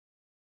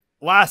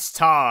Last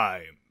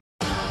time.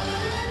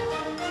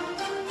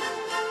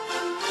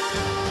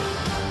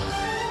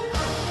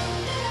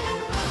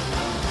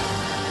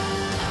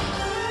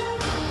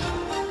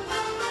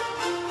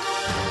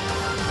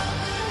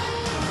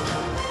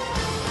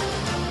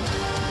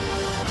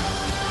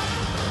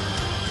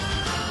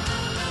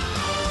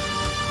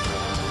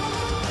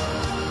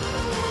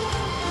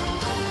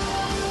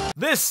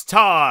 This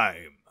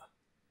time.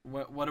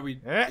 What are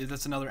we? Is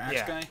this another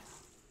axe guy?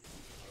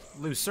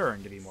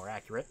 Lucerne, to be more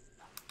accurate.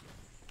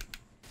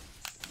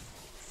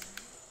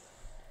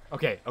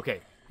 Okay.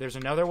 There's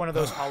another one of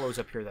those hollows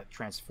up here that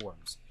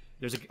transforms.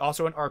 There's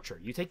also an archer.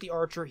 You take the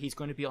archer, he's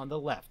going to be on the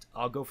left.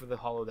 I'll go for the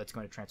hollow that's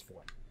going to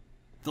transform.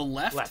 The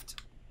left?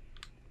 Left.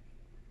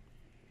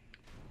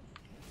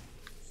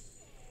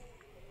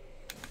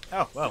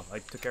 Oh, well, I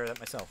took care of that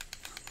myself.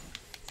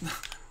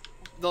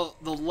 The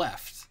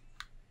left.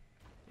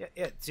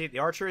 Yeah, see, the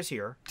archer is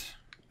here,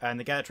 and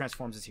the guy that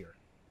transforms is here.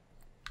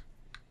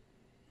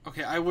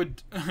 Okay, I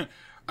would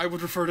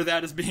refer to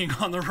that as being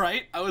on the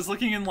right. I was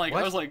looking in like,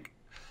 what? I was like,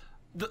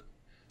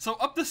 so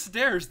up the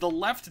stairs, the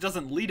left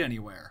doesn't lead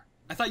anywhere.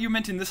 I thought you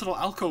meant in this little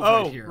alcove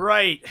right here. Oh,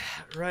 right.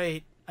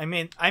 I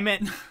meant,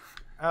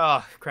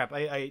 oh, crap,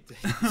 I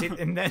see,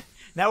 and then,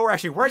 now we're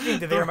actually working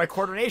together, my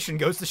coordination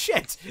goes to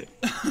shit.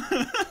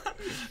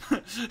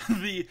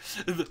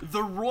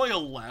 the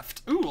royal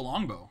left. Ooh, a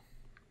longbow.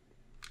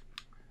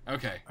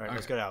 Okay. All right,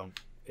 let's go down.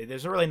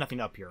 There's really nothing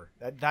up here.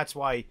 That's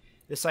why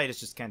this site is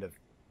just kind of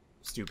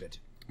stupid.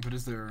 But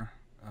is there,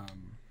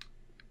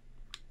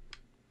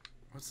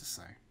 what's this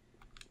say?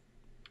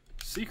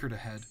 Secret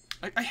ahead.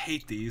 I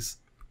hate these.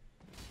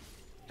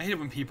 I hate it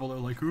when people are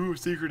like, ooh,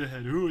 secret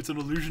ahead. Ooh, it's an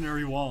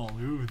illusionary wall.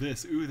 Ooh,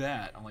 this. Ooh,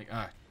 that. I'm like,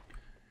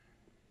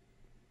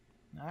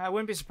 I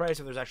wouldn't be surprised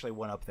if there's actually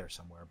one up there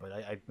somewhere, but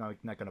I'm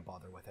not going to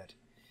bother with it.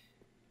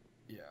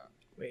 Yeah.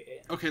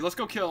 Wait. Okay, let's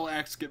go kill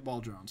Axe Get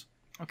Ball Drones.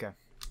 Okay.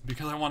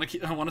 Because I want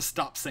to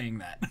stop saying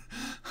that.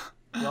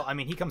 Well, I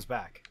mean, he comes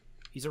back.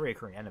 He's a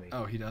recurring enemy.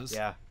 Oh, he does?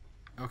 Yeah.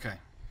 Okay.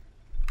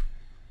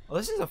 Well,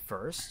 this is a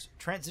first.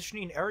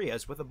 Transitioning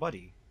areas with a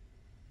buddy.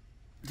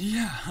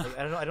 Yeah. Like,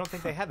 I don't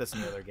think they had this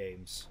in the other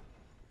games.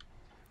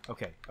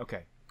 Okay.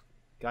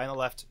 Guy on the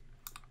left.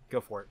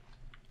 Go for it.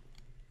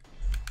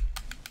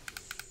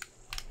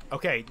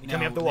 Okay,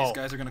 coming up the wall. These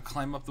guys are going to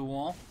climb up the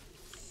wall.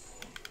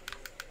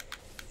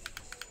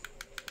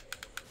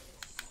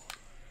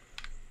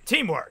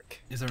 Teamwork.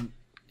 Is there?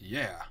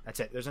 Yeah. That's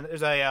it.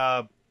 There's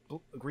a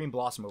green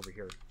blossom over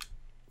here.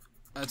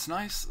 That's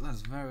nice.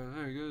 That's very,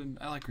 very good.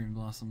 I like green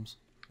blossoms.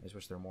 I just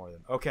wish there were more of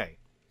them. Okay,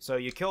 so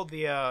you killed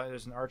the.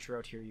 There's an archer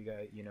out here.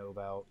 You know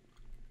about.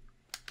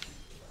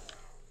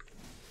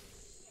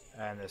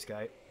 And this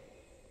guy.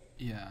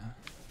 Yeah.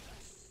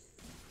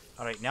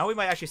 All right, now we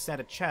might actually stand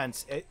a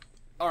chance.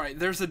 All right,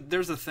 there's a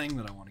thing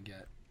that I want to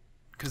get,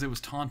 because it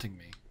was taunting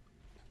me.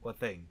 What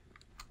thing?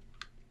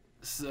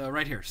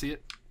 Right here. See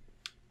it?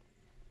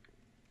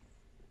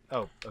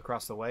 Oh,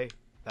 across the way?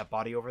 That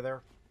body over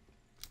there?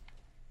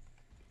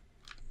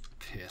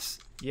 Piss.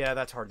 Yeah,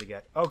 that's hard to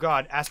get. Oh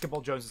god,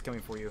 Askable Jones is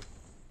coming for you.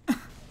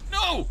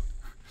 No!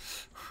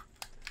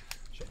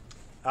 Shit.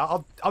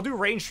 I'll do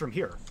range from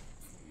here.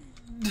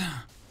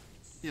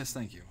 Yes,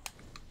 thank you.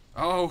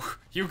 Oh,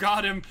 you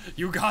got him!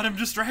 You got him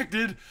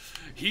distracted!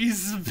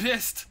 He's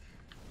pissed!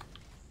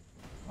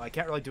 Well, I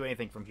can't really do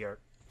anything from here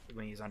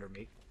when he's under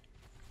me.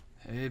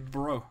 Hey,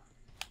 bro.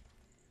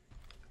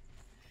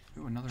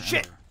 Ooh, another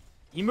Shit! error.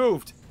 He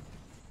moved!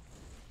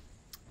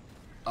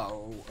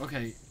 Oh,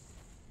 okay.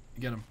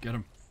 Get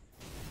him.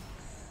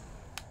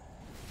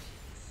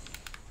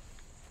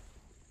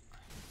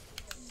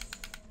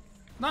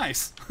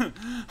 Nice!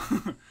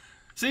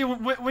 See,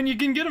 when you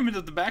can get him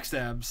into the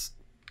backstabs,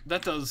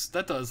 that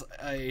does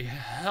a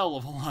hell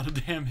of a lot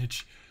of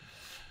damage.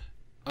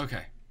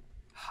 Okay.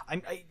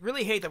 I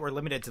really hate that we're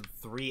limited to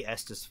 3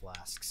 Estus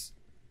flasks.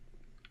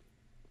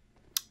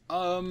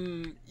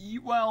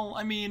 Well,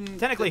 I mean...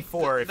 Technically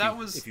 4 if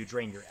if you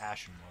drain your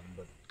Ashen one,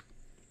 but...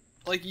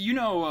 Like, you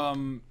know,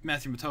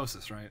 Matthew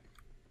Matosis, right?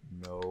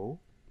 No.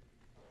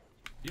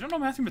 You don't know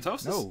Matthew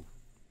Matosis? No.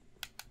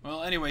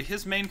 Well, anyway,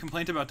 his main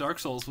complaint about Dark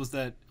Souls was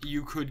that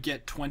you could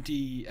get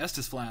 20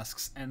 Estus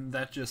flasks, and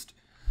that just,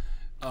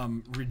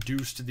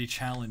 reduced the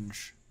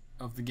challenge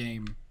of the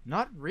game.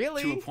 Not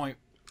really. To a point...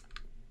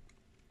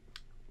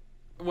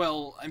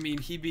 Well, I mean,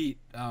 he beat,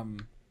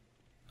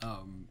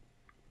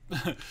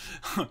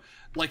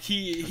 like,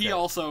 he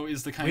also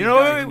is the kind of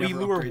guy who we never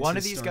lure upgrades one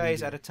of his these starting guys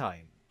gear. at a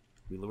time.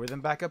 We lure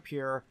them back up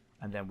here,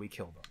 and then we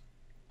kill them.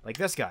 Like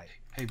this guy.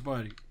 Hey,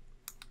 buddy.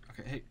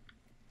 Okay, hey.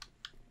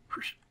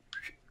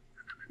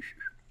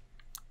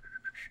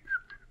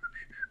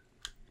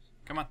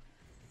 Come on.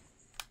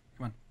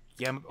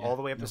 Get him all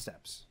the way up the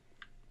steps.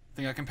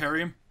 Think I can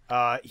parry him?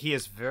 He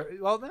is very...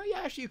 Well, no, yeah,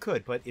 actually you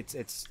could, but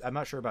it's... I'm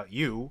not sure about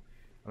you.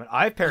 I mean,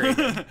 I've parried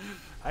him.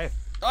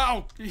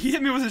 Oh! He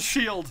hit me with his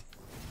shield!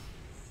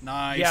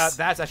 Nice. Yeah,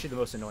 that's actually the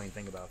most annoying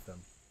thing about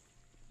them.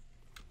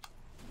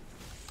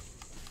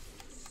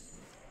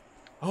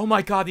 Oh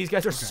my god, these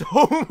guys are so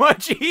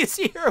much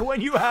easier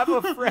when you have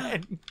a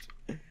friend.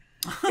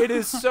 It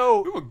is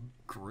so. Ooh, a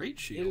great It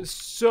shield. is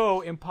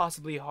so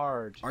impossibly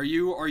hard. Are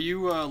you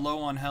low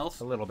on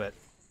health? A little bit.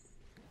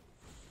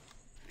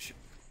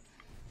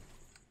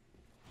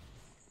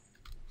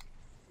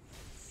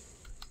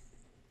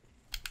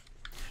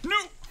 No!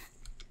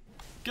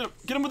 Get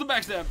him with the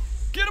backstab!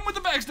 Get him with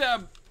the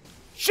backstab!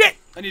 Shit!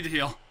 I need to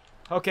heal.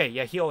 Okay,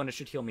 yeah, heal and it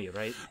should heal me,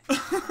 right?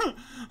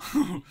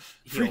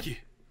 Freaky.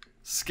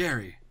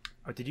 Scary.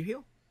 Oh, did you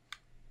heal?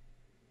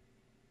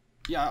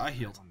 Yeah, I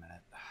healed. 1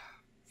 minute.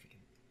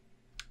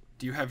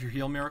 Do you have your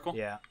heal miracle?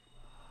 Yeah.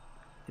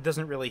 It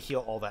doesn't really heal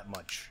all that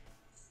much.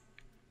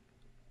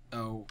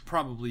 Oh,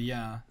 probably,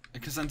 yeah.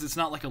 Because since it's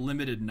not like a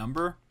limited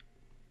number.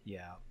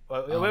 Yeah.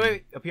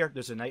 Wait. Up here.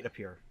 There's a knight up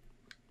here.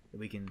 That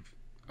we can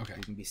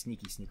be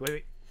sneaky.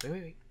 Wait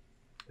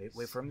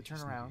for him to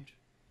turn around.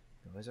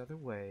 Go his other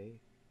way.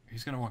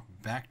 He's gonna walk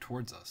back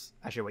towards us.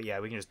 Actually, wait, yeah,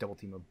 we can just double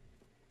team him.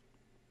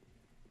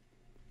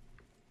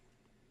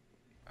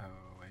 Oh,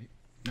 wait.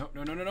 No.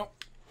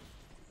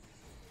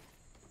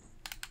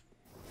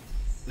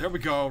 There we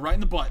go, right in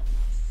the butt.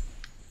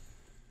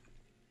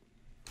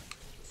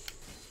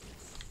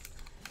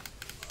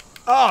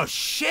 Oh,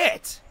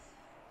 shit!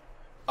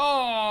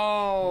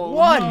 Oh!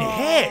 One no.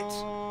 hit!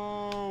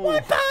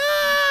 What the?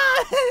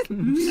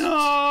 No!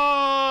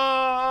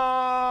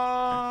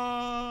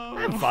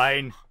 I'm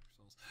fine.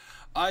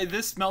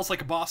 This smells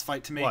like a boss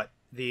fight to me. What?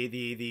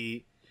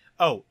 The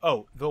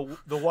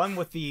one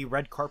with the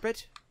red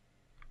carpet?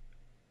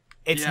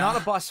 It's not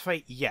a boss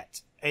fight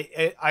yet.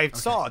 I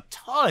saw a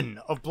ton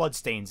of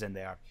bloodstains in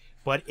there,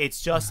 but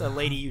it's just a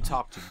lady you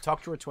talk to. You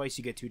talk to her twice,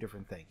 you get 2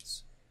 different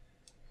things.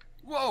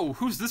 Whoa,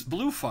 who's this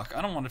blue fuck?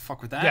 I don't want to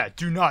fuck with that. Yeah,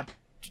 do not.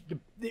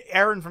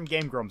 Aaron from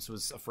Game Grumps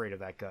was afraid of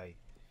that guy.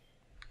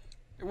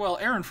 Well,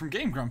 Aaron from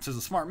Game Grumps is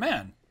a smart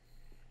man.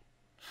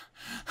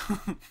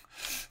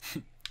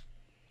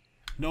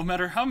 No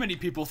matter how many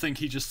people think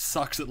he just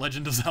sucks at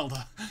Legend of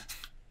Zelda.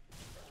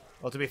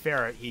 Well, to be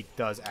fair, he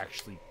does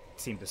actually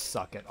seem to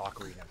suck at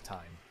Ocarina of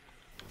Time.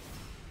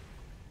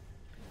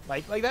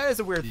 Like that is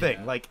a weird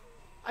thing. Like,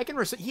 I can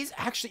he's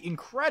actually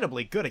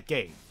incredibly good at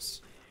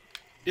games.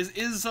 Is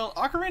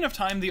Ocarina of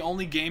Time the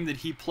only game that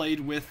he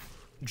played with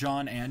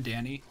John and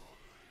Danny?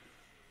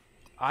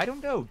 I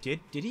don't know. Did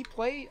he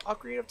play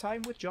Ocarina of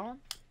Time with John?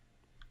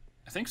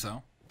 I think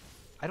so.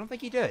 I don't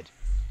think he did.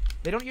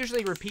 They don't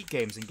usually repeat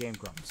games in Game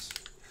Grumps.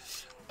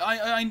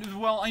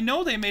 I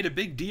know they made a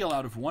big deal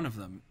out of one of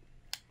them.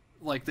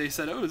 Like, they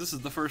said, oh, this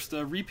is the first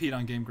repeat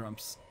on Game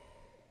Grumps.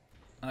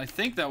 And I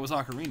think that was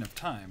Ocarina of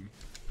Time.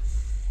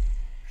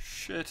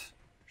 Shit.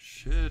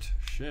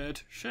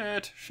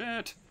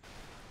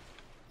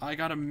 I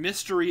got a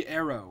mystery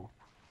arrow.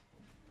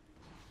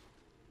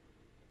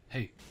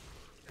 Hey,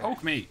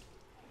 poke me.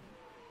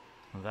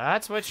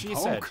 That's what she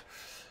said.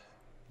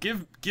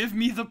 Give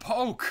me the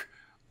poke.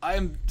 I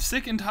am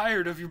sick and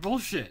tired of your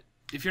bullshit.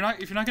 If you're not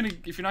gonna,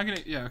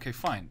 yeah, okay,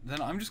 fine.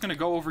 Then I'm just gonna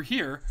go over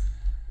here,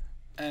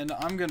 and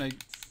I'm gonna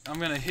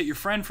hit your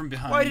friend from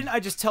behind. Why didn't I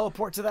just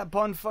teleport to that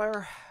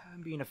bonfire?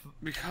 I'm being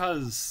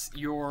because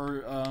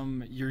you're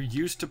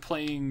used to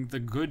playing the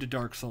good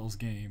Dark Souls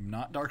game,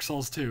 not Dark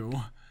Souls 2.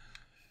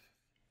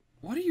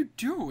 What are you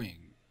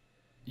doing?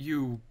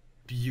 You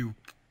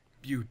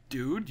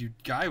dude, you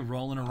guy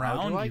rolling around.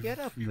 How do I get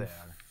up there?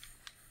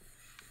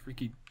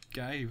 Freaky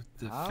guy with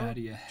the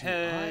fatty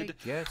ahead,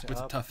 with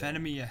a tough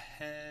enemy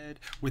ahead,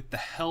 with the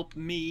help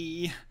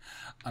me.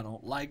 I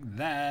don't like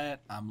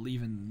that. I'm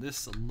leaving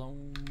this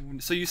alone.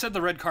 So you said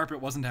the red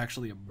carpet wasn't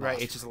actually a boss.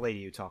 Right, it's just a lady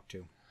you talk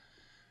to.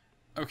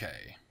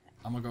 Okay,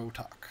 I'm gonna go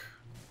talk.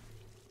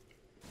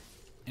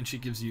 And she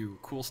gives you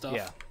cool stuff?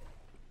 Yeah.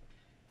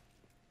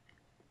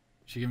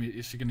 Is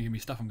she gonna give me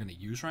stuff I'm gonna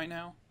use right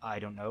now? I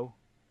don't know.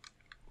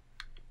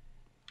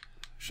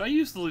 Should I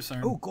use the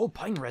Lucerne? Oh, gold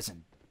pine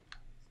resin.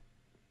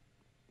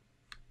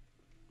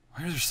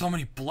 Why are there so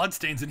many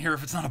bloodstains in here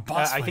if it's not a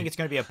boss fight? I think it's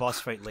going to be a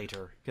boss fight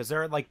later. Because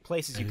there are, like,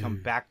 places you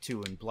come back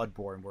to in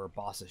Bloodborne where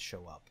bosses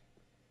show up.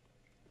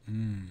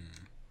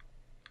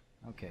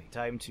 Okay,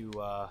 time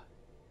to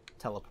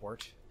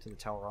teleport to the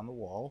tower on the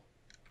wall.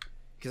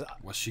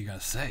 What's she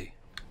gonna say?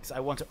 Because I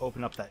want to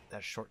open up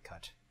that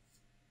shortcut.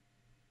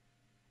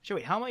 Actually,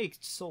 wait, how many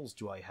souls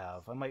do I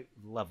have? I might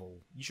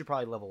level. You should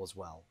probably level as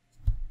well.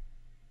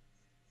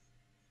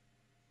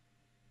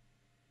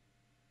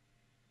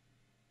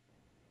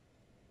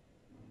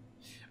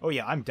 Oh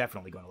yeah, I'm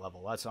definitely going to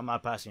level. I'm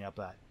not passing up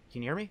that.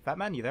 Can you hear me? Fat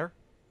Man, you there?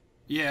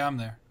 Yeah, I'm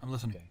there. I'm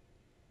listening.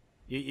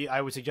 Okay.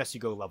 I would suggest you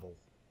go level.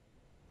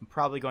 I'm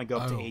probably going to go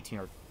up to 18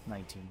 or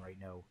 19 right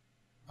now.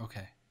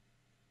 Okay.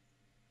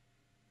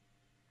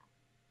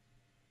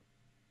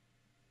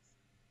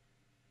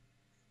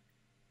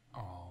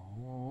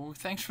 Oh,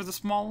 thanks for the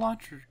small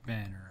launcher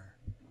banner.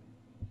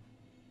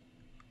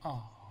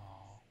 Oh.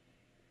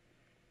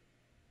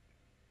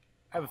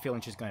 I have a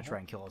feeling she's going to try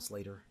and kill us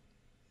later.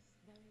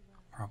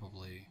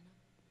 Probably.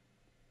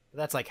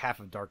 That's like half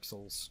of Dark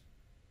Souls.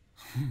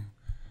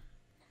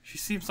 She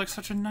seems like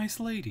such a nice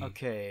lady.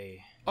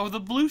 Okay. Oh,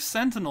 the Blue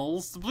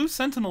Sentinels. The Blue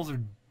Sentinels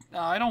are...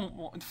 I don't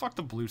want... Fuck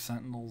the Blue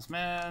Sentinels,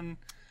 man.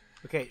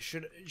 Okay,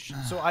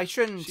 so I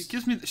shouldn't... She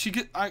gives me...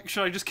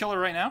 should I just kill her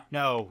right now?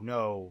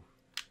 No.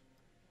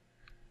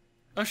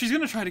 Oh, she's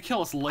gonna try to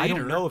kill us later. I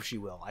don't know if she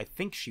will. I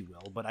think she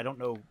will, but I don't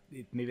know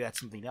if maybe that's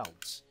something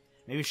else.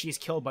 Maybe she's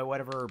killed by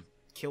whatever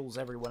kills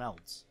everyone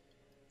else.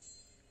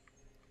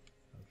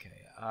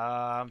 Okay,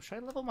 should I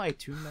level my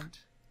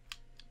attunement?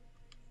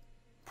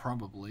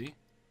 Probably.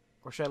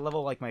 Or should I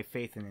level, like, my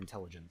faith and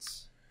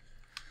intelligence?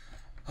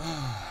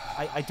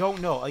 I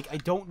don't know. Like, I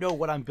don't know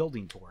what I'm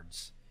building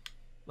towards.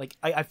 Like,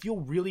 I feel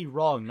really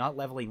wrong not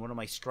leveling one of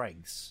my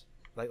strengths.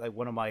 Like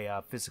one of my,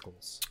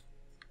 physicals.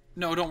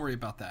 No, don't worry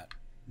about that.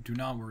 Do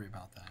not worry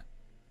about that.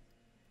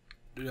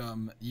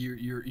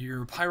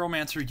 You're a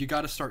pyromancer. You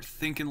gotta start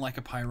thinking like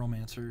a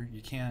pyromancer.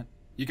 You can't...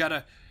 You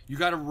gotta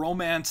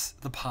romance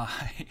the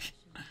pie.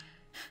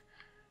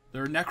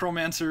 There are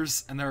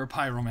necromancers and there are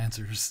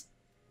pyromancers.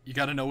 You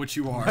gotta know what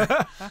you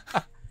are.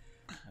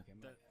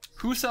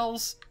 Who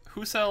sells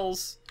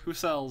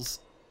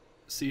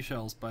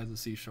seashells by the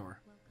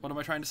seashore? What am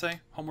I trying to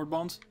say? Homeward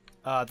Bones?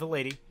 The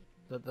lady.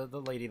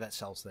 The lady that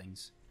sells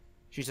things.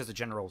 She's just a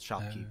general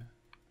shopkeep.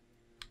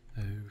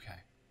 Okay.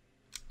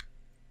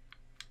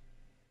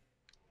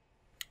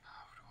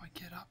 How do I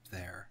get up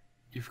there?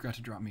 You forgot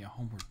to drop me a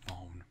homeward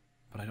bone,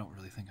 but I don't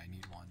really think I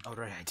need one. Oh,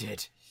 right, I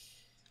did.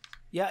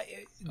 Yeah,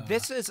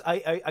 this is...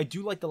 I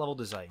do like the level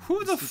design.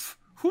 Who the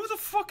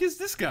fuck is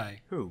this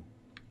guy? Who?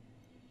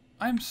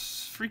 I'm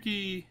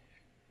freaky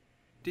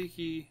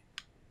deaky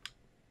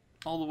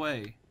all the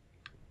way.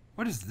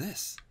 What is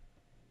this?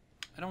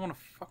 I don't want to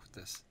fuck with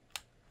this.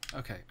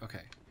 Okay.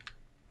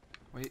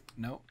 Wait,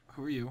 no.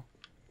 Who are you?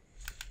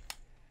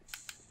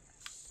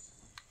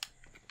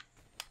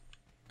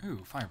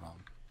 Ooh,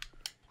 firebomb.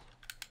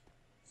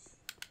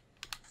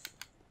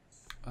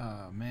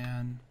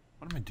 Man.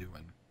 What am I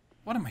doing?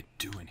 What am I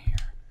doing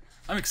here?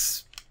 I'm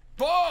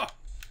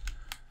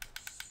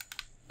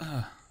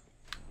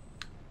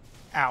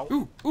Ow.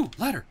 Ooh,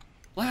 ladder.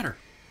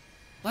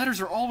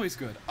 Ladders are always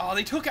good. Oh,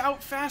 they took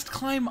out fast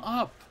climb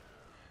up.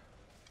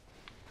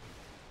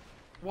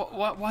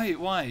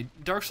 Why?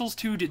 Dark Souls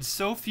 2 did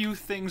so few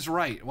things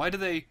right. Why do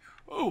they...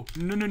 Oh,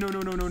 no.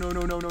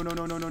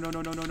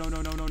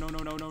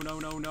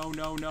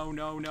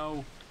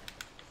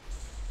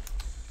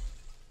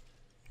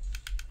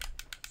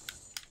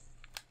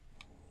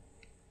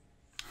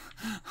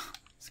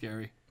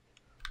 Scary.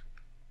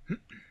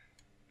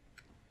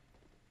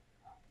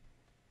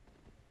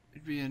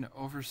 It'd be an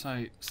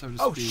oversight, so to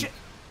speak. Oh,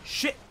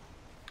 shit!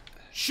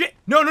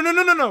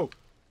 No!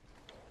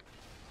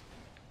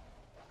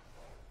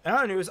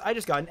 Another news, I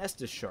just got an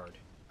Estus shard.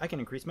 I can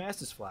increase my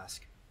Estus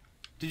flask.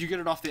 Did you get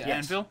it off the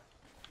anvil?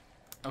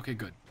 Okay,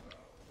 good.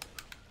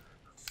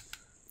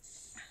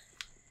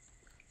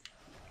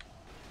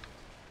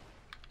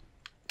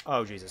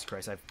 Oh, Jesus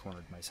Christ, I've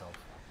cornered myself.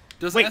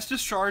 Does Estus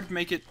shard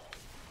make it...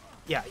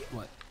 Yeah.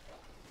 What?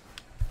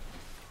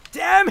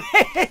 Damn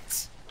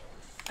it!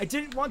 I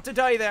didn't want to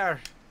die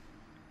there.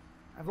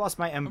 I've lost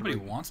my ember. Nobody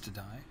wants to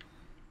die.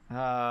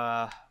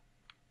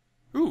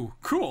 Ooh,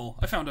 cool!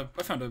 I found a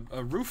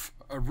roof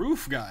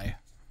guy.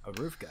 A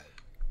roof guy.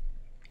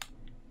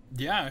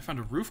 Yeah, I found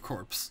a roof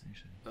corpse.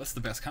 That's the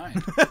best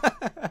kind.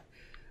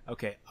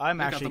 Okay, I'm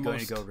actually going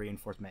to go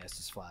reinforce my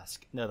Estus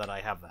flask now that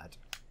I have that.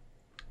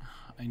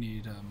 I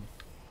need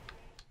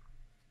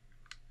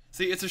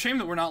See, it's a shame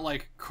that we're not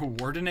like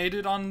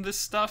coordinated on this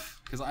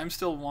stuff because I'm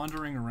still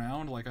wandering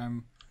around like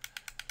I'm,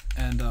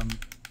 and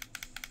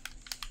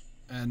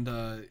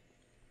I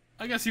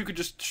guess you could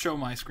just show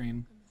my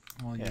screen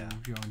while you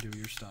go and do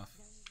your stuff.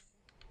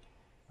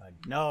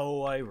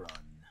 No, I run.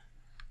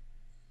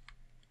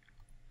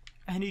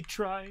 And he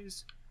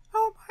tries.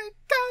 Oh my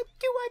God,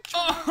 do I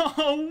try?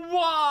 Oh,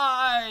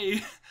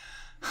 why?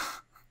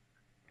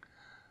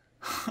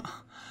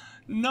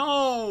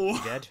 No.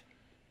 You dead?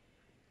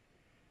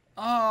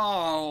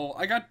 Oh,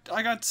 I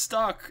got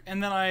stuck,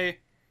 and then I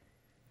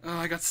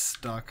got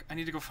stuck. I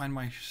need to go find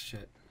my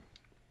shit.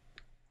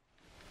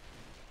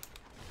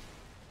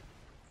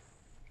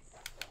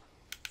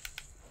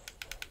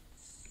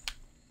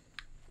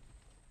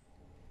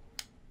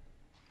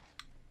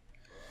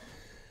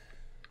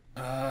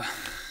 Okay,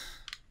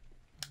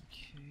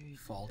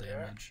 fall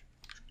damage.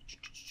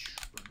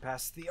 Run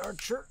past the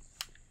archer.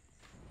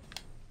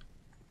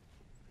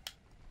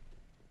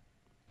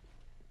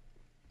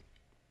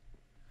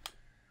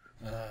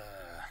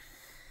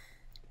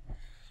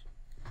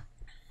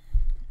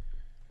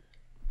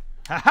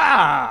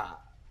 Ha-ha!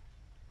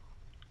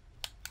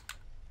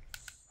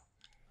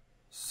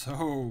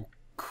 So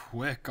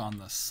quick on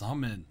the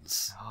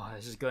summons. Oh,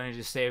 this is going to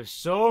just save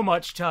so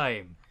much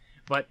time.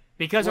 But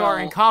because of our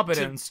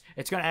incompetence,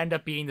 it's going to end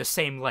up being the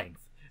same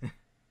length.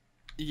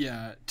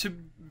 Yeah, to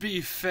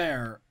be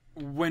fair,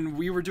 when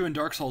we were doing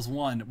Dark Souls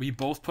 1, we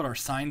both put our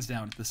signs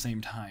down at the same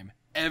time.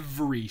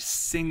 Every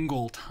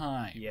single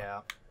time.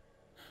 Yeah.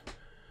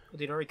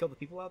 Did you already kill the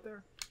people out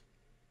there?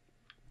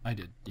 I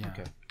did, yeah.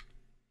 Okay.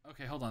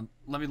 Okay, hold on.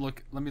 Let me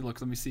look. Let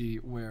me see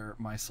where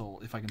my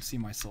soul, if I can see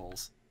my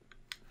souls.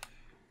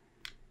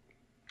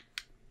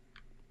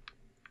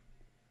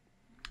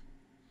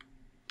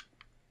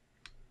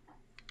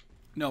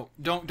 No,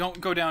 don't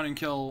go down and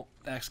kill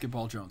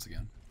Basketball Jones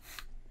again.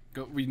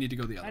 Go. We need to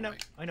go the other way.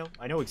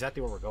 I know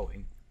exactly where we're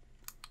going.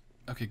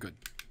 Okay, good.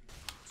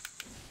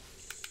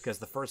 Because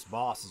the first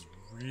boss is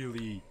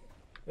really...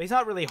 He's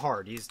not really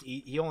hard.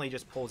 He only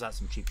just pulls out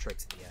some cheap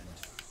tricks at the end.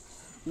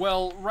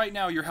 Well, right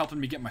now you're helping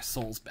me get my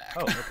souls back.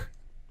 Oh, okay.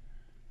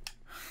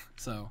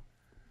 So...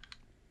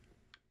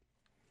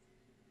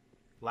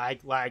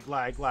 Lag.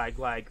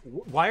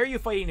 Why are you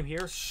fighting him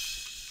here?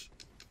 Shh.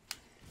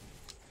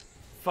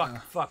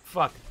 Fuck.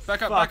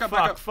 Back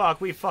up.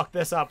 Fuck. We fucked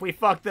this up. We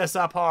fucked this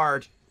up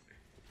hard.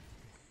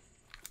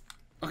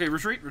 Okay,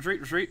 retreat.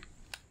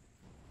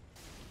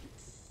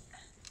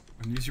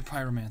 And use your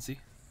pyromancy.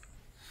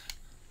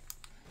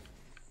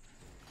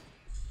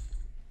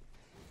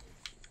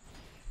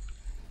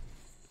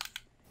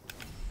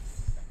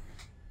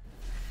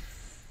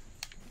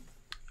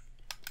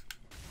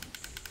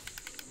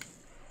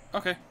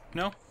 Okay,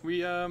 no,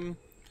 we've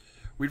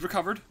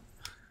recovered.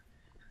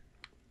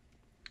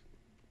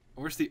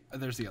 Where's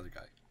there's the other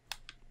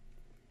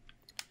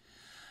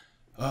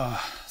guy.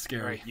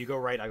 Scary. Right, you go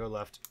right, I go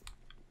left.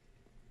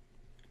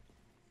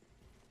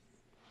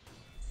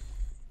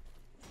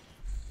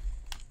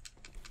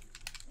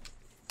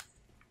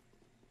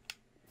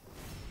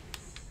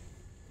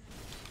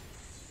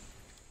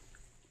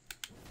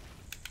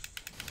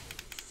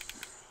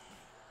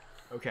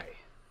 Okay,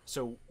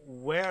 so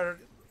where...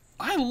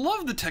 I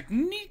love the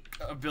technique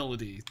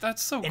ability.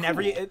 That's so cool.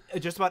 And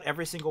just about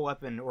every single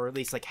weapon, or at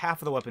least like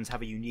half of the weapons,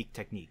 have a unique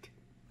technique.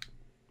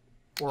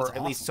 Or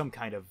at least some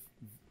kind of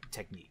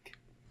technique.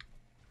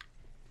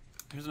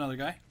 Here's another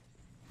guy.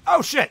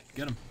 Oh shit!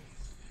 Get him.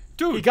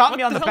 Dude, he got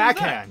me on the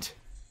backhand.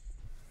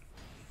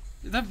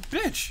 That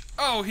bitch!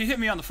 Oh, he hit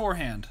me on the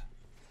forehand.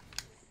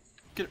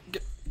 Get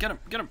him.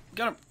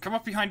 Come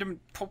up behind him and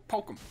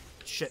poke him.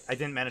 Shit, I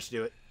didn't manage to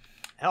do it.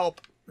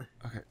 Help.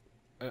 Okay.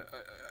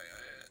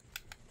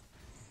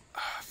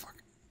 Fuck.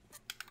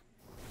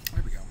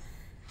 There we go.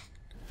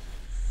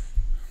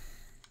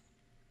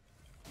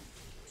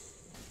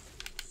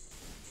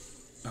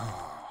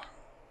 Oh.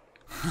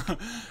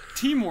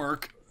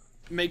 Teamwork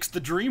makes the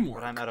dream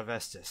work. But I'm out of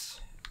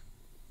Estus.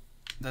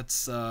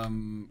 That's,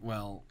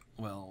 well,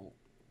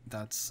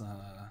 that's,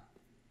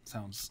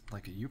 sounds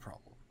like a you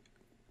problem.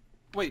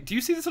 Wait, do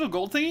you see this little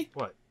gold thingy?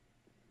 What?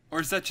 Or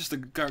is that just a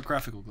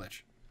graphical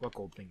glitch? What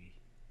gold thingy?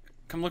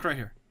 Come look right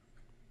here.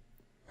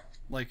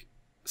 Like,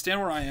 stand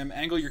where I am,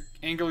 angle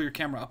your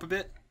camera up a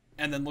bit,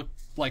 and then look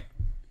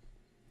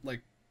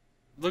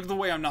look the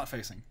way I'm not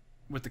facing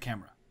with the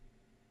camera.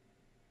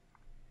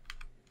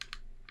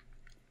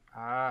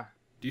 Do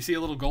you see a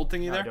little gold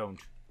thingy there? I don't.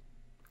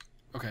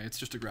 Okay, it's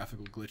just a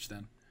graphical glitch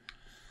then.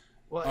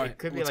 Well, all it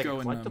could be like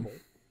collectible.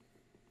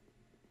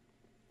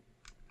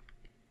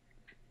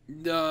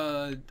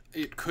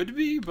 It could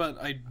be, but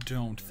I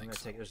don't think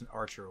so. There's an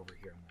archer over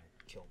here. I'm gonna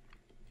kill.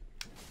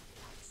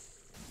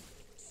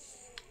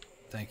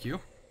 Thank you.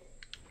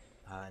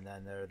 And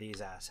then there are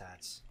these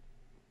asshats.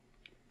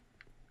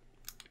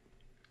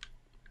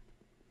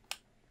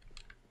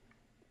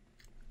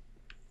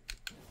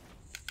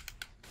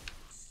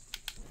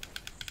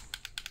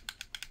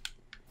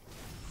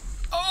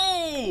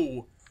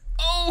 Oh!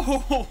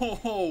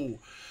 Oh!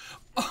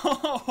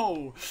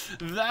 Oh!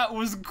 That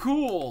was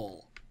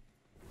cool!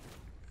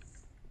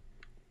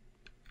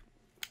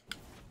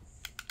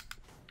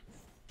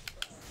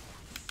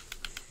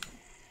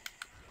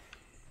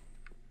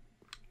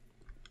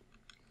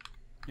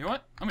 You know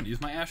what? I'm gonna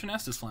use my Ashen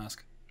Estus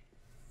flask.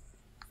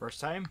 First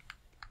time?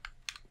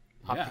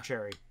 Pop Yeah. the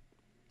cherry.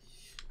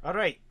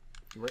 Alright.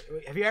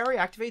 Have you already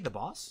activated the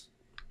boss?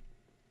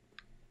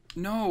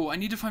 No, I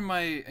need to find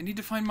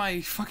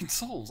my fucking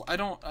souls.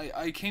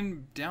 I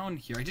came down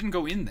here. I didn't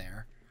go in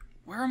there.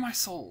 Where are my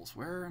souls?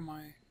 Where am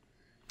I?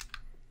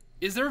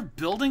 Is there a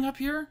building up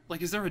here?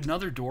 Like, is there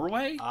another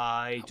doorway?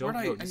 I don't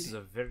know. This is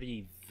a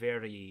very,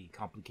 very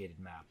complicated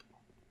map.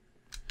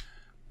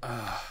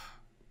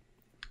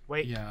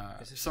 Wait.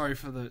 Yeah. Sorry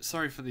for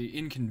the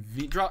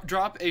inconvenience.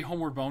 Drop a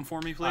homeward bone for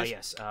me, please.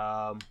 Yes.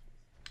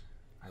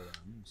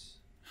 Items.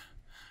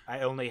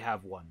 I only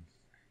have one.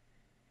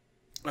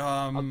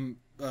 I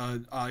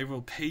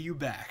will pay you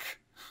back.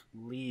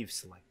 Leave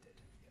selected.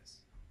 Yes.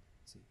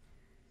 Let's see.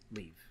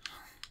 Leave.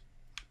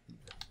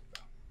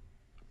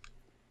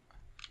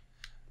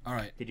 All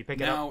right. Did you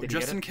pick it up? Now,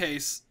 just in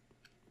case.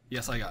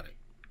 Yes, I got it.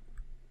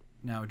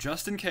 Now,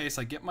 just in case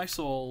I get my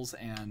souls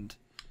and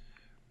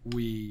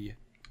we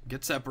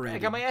get separated. I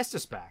got my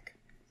Estus back.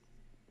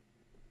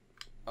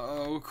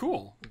 Oh,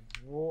 cool.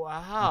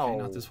 Wow. Okay,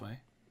 not this way.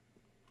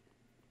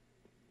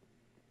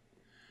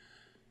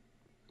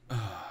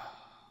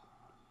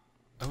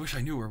 I wish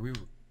I knew where we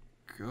were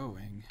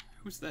going.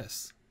 Who's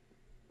this?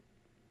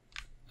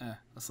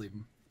 Let's leave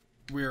him.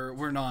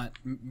 We're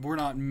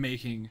not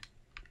making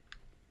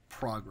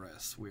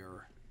progress.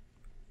 We're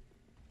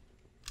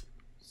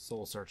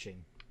soul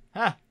searching.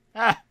 Ha!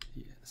 Ah!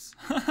 Yes.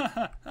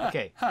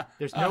 Okay.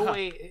 There's no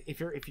way if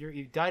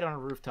you died on a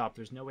rooftop,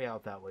 there's no way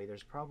out that way.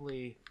 There's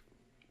probably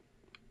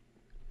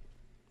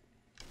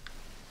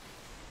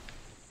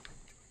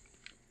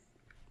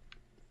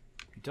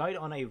died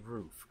on a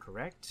roof,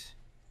 correct?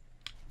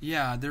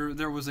 Yeah,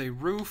 there was a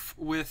roof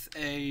with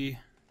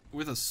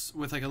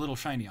like a little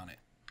shiny on it.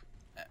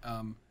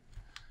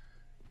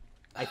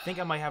 I think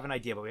I might have an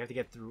idea, but we have to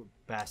get through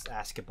past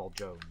Basketball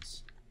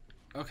Jones.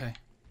 Okay.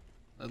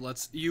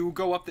 You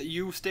go up.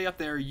 You stay up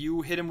there.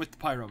 You hit him with the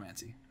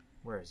pyromancy.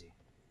 Where is he?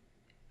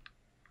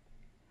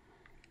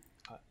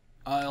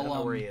 I don't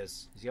know where he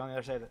is. Is he on the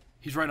other side of the...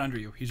 He's right under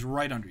you. He's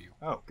right under you.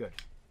 Oh, good.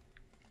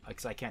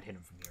 Because I can't hit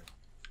him from here.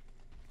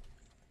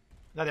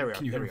 No, there we are.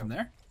 Can you hit him from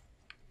there?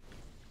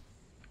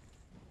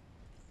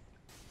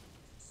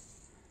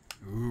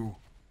 Ooh.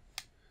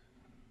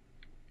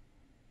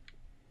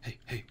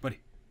 Hey, buddy.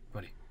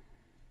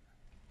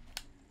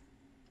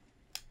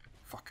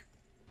 Fuck.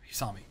 He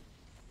saw me.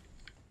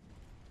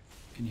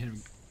 Can you hit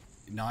him?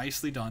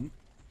 Nicely done.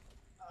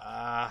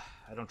 I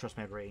don't trust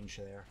my range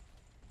there.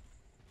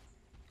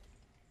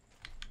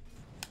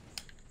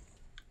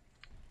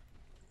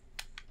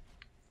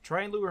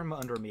 Try and lure him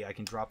under me. I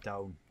can drop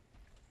down.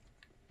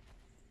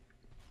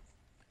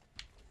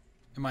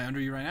 Am I under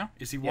you right now?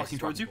 Is he walking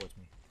towards you? Towards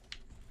me.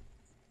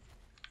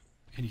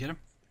 Can you get him?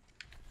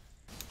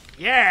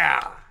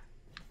 Yeah!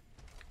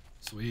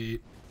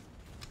 Sweet.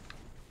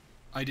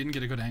 I didn't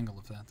get a good angle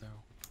of that,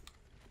 though.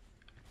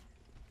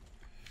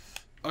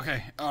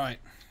 Okay, alright.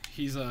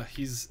 He's... Oh,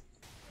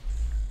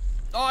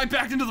 I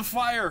backed into the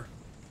fire!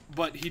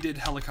 But he did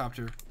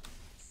helicopter.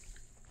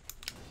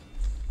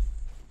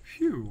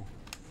 Phew.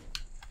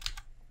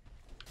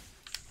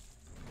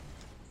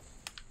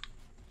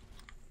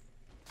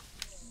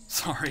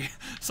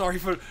 Sorry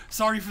for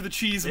the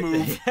cheese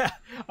move. Yeah,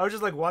 I was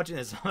just like watching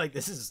this. I'm like,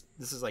 this is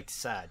like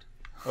sad.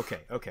 Okay.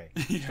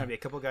 Yeah. There's gonna be a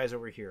couple guys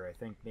over here. I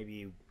think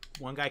maybe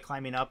one guy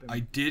climbing up. And I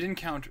did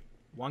encounter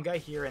one guy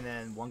here, and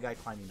then one guy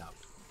climbing up.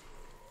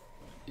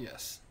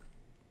 Yes.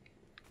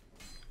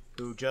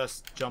 Who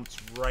just jumps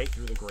right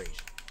through the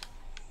grate.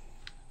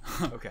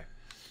 Okay.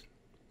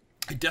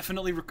 I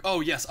definitely.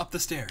 Oh yes, up the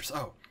stairs.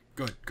 Oh,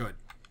 good.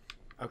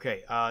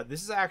 Okay.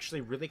 This is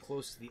actually really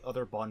close to the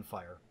other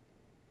bonfire.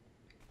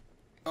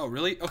 Oh,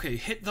 really? Okay,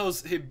 hit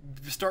those...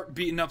 start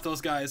beating up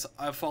those guys.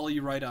 I'll follow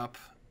you right up.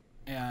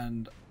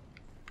 And...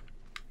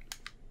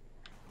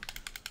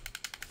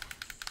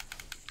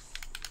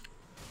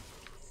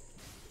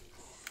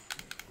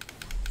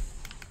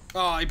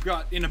 Oh, I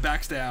got in a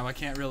backstab. I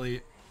can't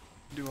really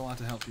do a lot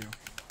to help you.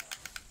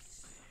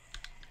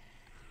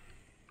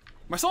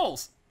 My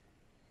souls!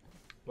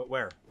 But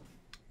where?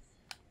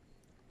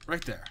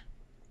 Right there.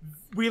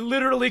 We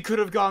literally could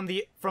have gone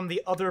from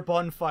the other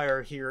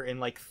bonfire here in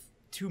like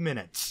 2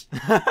 minutes.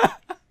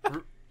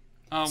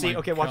 Oh See, my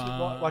okay,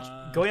 God.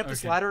 watch. Going up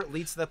this ladder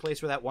leads to the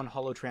place where that one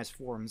hollow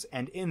transforms,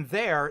 and in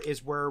there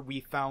is where we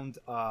found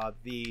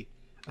the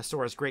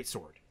Asora's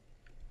greatsword.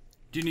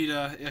 Do you need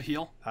a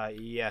heal?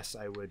 Yes,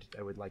 I would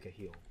like a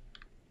heal.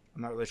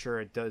 I'm not really sure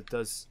it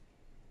does.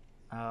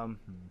 No,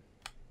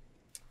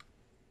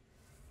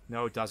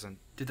 it doesn't.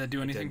 Did that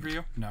do anything for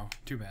you? No,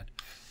 too bad.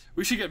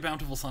 We should get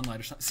bountiful sunlight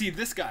or something. See,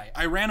 this guy.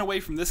 I ran away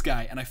from this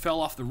guy and I fell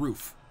off the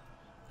roof.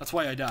 That's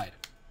why I died.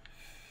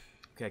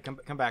 Okay,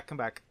 come back.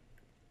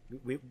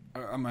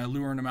 Am I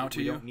luring him out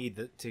to you? We don't need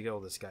to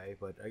kill this guy,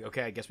 but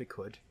okay, I guess we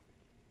could.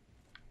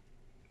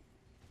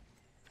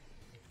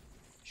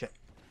 Shit.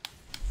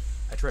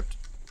 I tripped.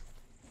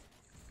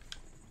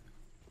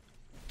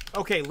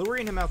 Okay,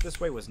 luring him out this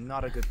way was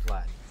not a good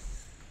plan.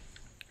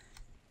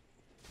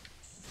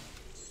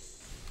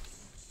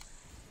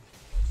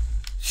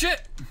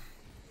 Shit!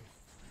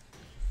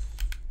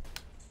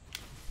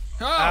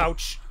 Oh!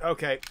 Ouch.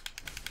 Okay.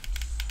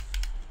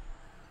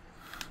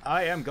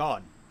 I am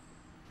gone.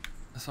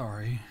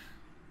 Sorry.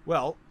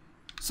 Well,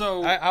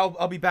 so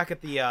I'll be back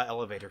at the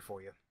elevator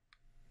for you.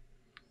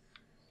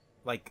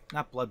 Like,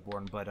 not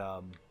Bloodborne, but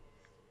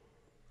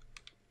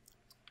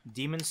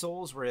Demon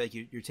Souls, where like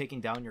you're taking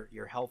down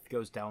your health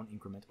goes down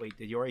increment. Wait,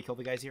 did you already kill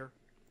the guys here?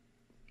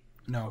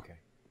 No. Okay.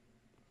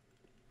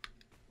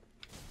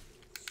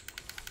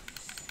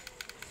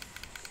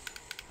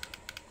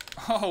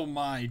 Oh,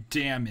 my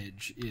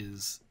damage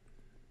is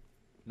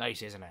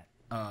nice, isn't it?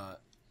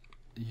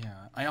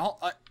 Yeah.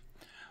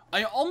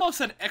 I almost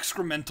said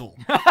excremental.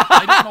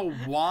 I don't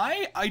know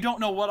why. I don't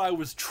know what I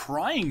was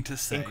trying to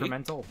say.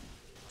 Incremental.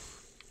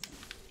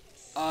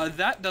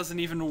 That doesn't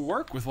even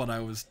work with what I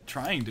was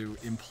trying to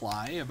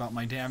imply about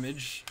my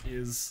damage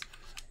is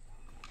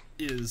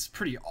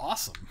pretty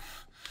awesome.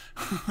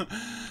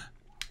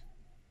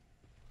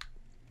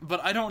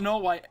 But I don't know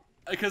why,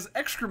 because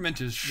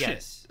excrement is shit.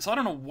 Yes. So I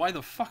don't know why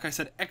the fuck I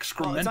said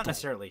excremental. Well, it's not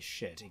necessarily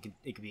shit.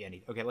 It could be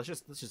any. Okay, let's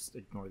just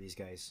ignore these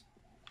guys.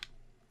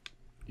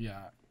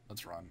 Yeah,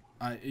 let's run.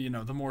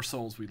 The more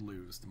souls we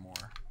lose, the more.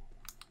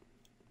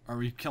 Are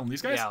we killing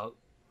these guys? Yeah,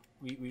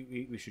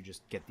 we should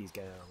just get these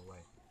guys out of the way.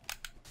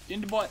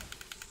 Into butt.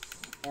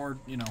 Or,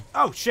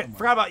 Oh shit! somewhere.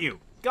 Forgot about you.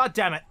 God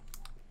damn it!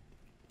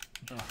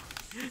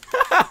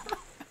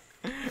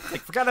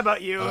 Like forgot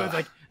about you. It's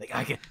like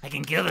I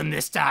can kill them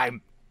this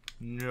time.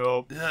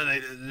 Nope.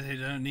 They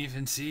don't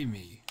even see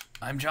me.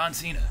 I'm John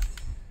Cena.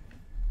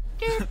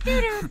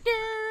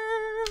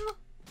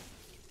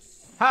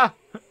 Ha!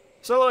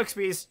 Solo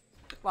XPs.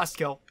 Last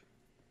kill.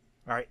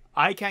 Alright,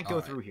 I can't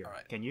go through here.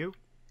 Right. Can you?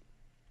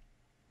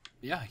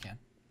 Yeah, I can.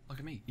 Look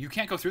at me. You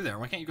can't go through there.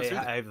 Why can't you go through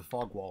there? I have the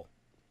fog wall.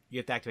 You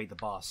have to activate the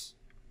boss.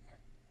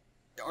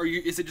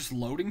 Is it just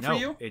loading for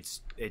you? No,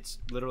 it's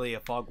literally a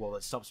fog wall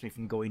that stops me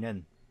from going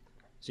in.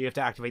 So you have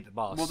to activate the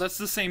boss. Well, that's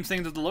the same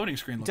thing that the loading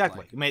screen looks like.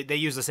 Exactly. They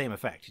use the same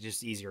effect. It's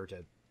just easier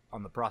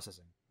on the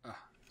processing.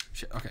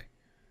 Shit, okay.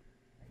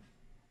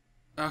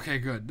 Okay,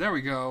 good. There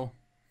we go.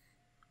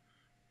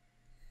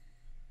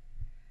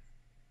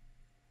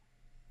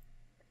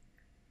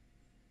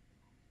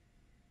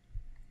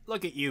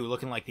 Look at you,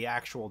 looking like the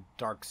actual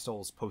Dark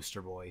Souls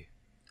poster boy.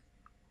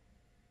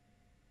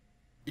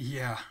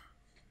 Yeah.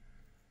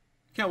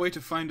 Can't wait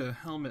to find a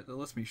helmet that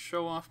lets me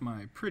show off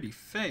my pretty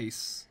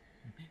face.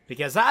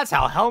 Because that's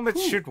how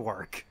helmets should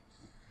work.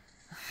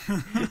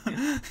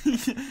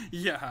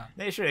 Yeah.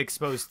 They should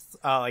expose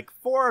like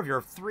 4 of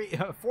your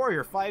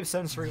 5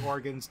 sensory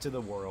organs to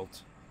the world.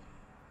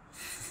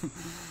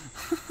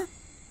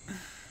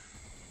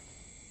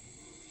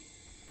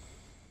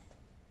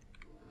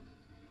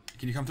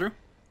 Can you come through?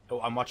 Oh,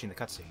 I'm watching the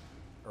cutscene.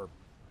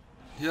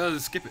 Yeah,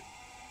 just skip it.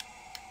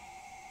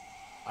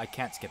 I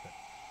can't skip it.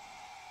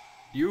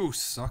 You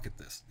suck at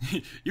this.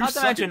 Not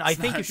to mention, I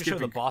think you should show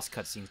the boss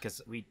cutscenes because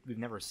we've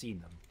never seen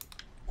them.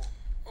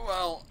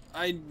 Well,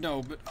 I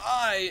know, but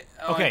I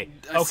saw okay.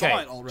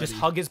 it already. Just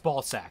hug his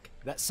ball sack.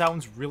 That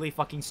sounds really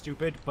fucking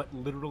stupid, but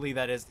literally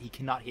that is, he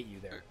cannot hit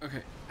you there.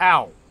 Okay.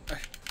 Ow.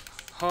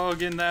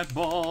 Hugging that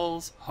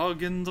balls,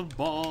 hugging the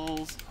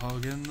balls,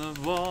 hugging the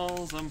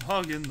balls, I'm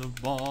hugging the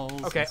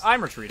balls. Okay,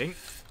 I'm retreating.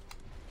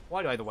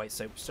 Why do I have the white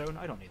soapstone?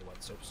 I don't need the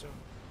white soapstone.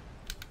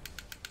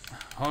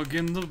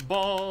 Hugging the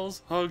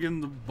balls, hugging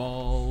the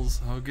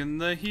balls, hugging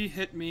the he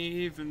hit me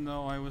even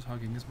though I was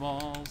hugging his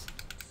balls.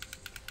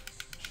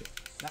 Shit.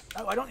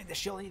 No, I don't need the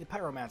shield, I need the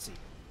pyromancy.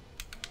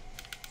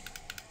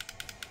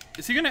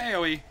 Is he gonna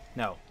AoE?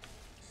 No.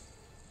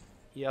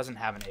 He doesn't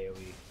have an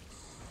AoE.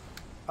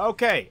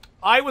 Okay,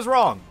 I was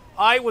wrong.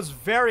 I was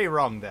very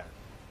wrong there.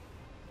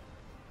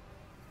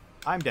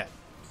 I'm dead.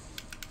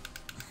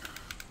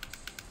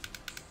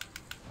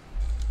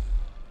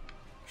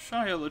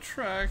 Shia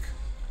LaTrack.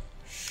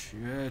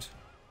 Shit.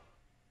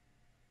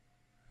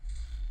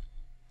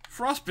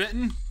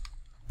 Frostbitten.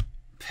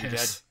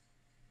 Piss.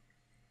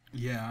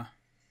 Yeah.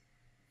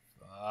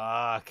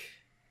 Fuck.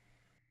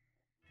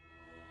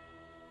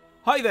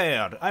 Hi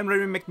there, I'm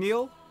Remy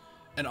McNeil.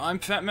 And I'm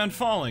Fatman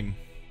Falling.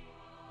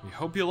 We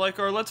hope you like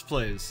our Let's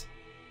Plays.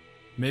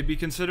 Maybe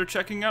consider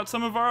checking out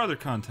some of our other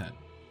content.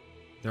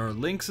 There are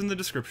links in the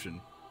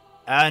description.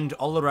 And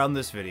all around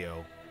this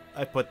video.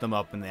 I put them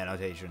up in the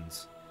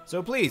annotations.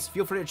 So please,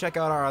 feel free to check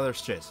out our other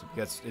shit,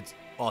 because it's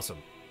awesome.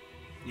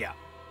 Yeah.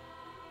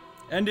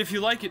 And if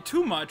you like it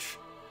too much,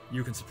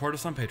 you can support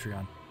us on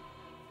Patreon.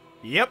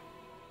 Yep.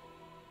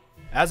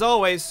 As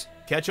always,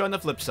 catch you on the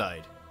flip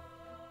side.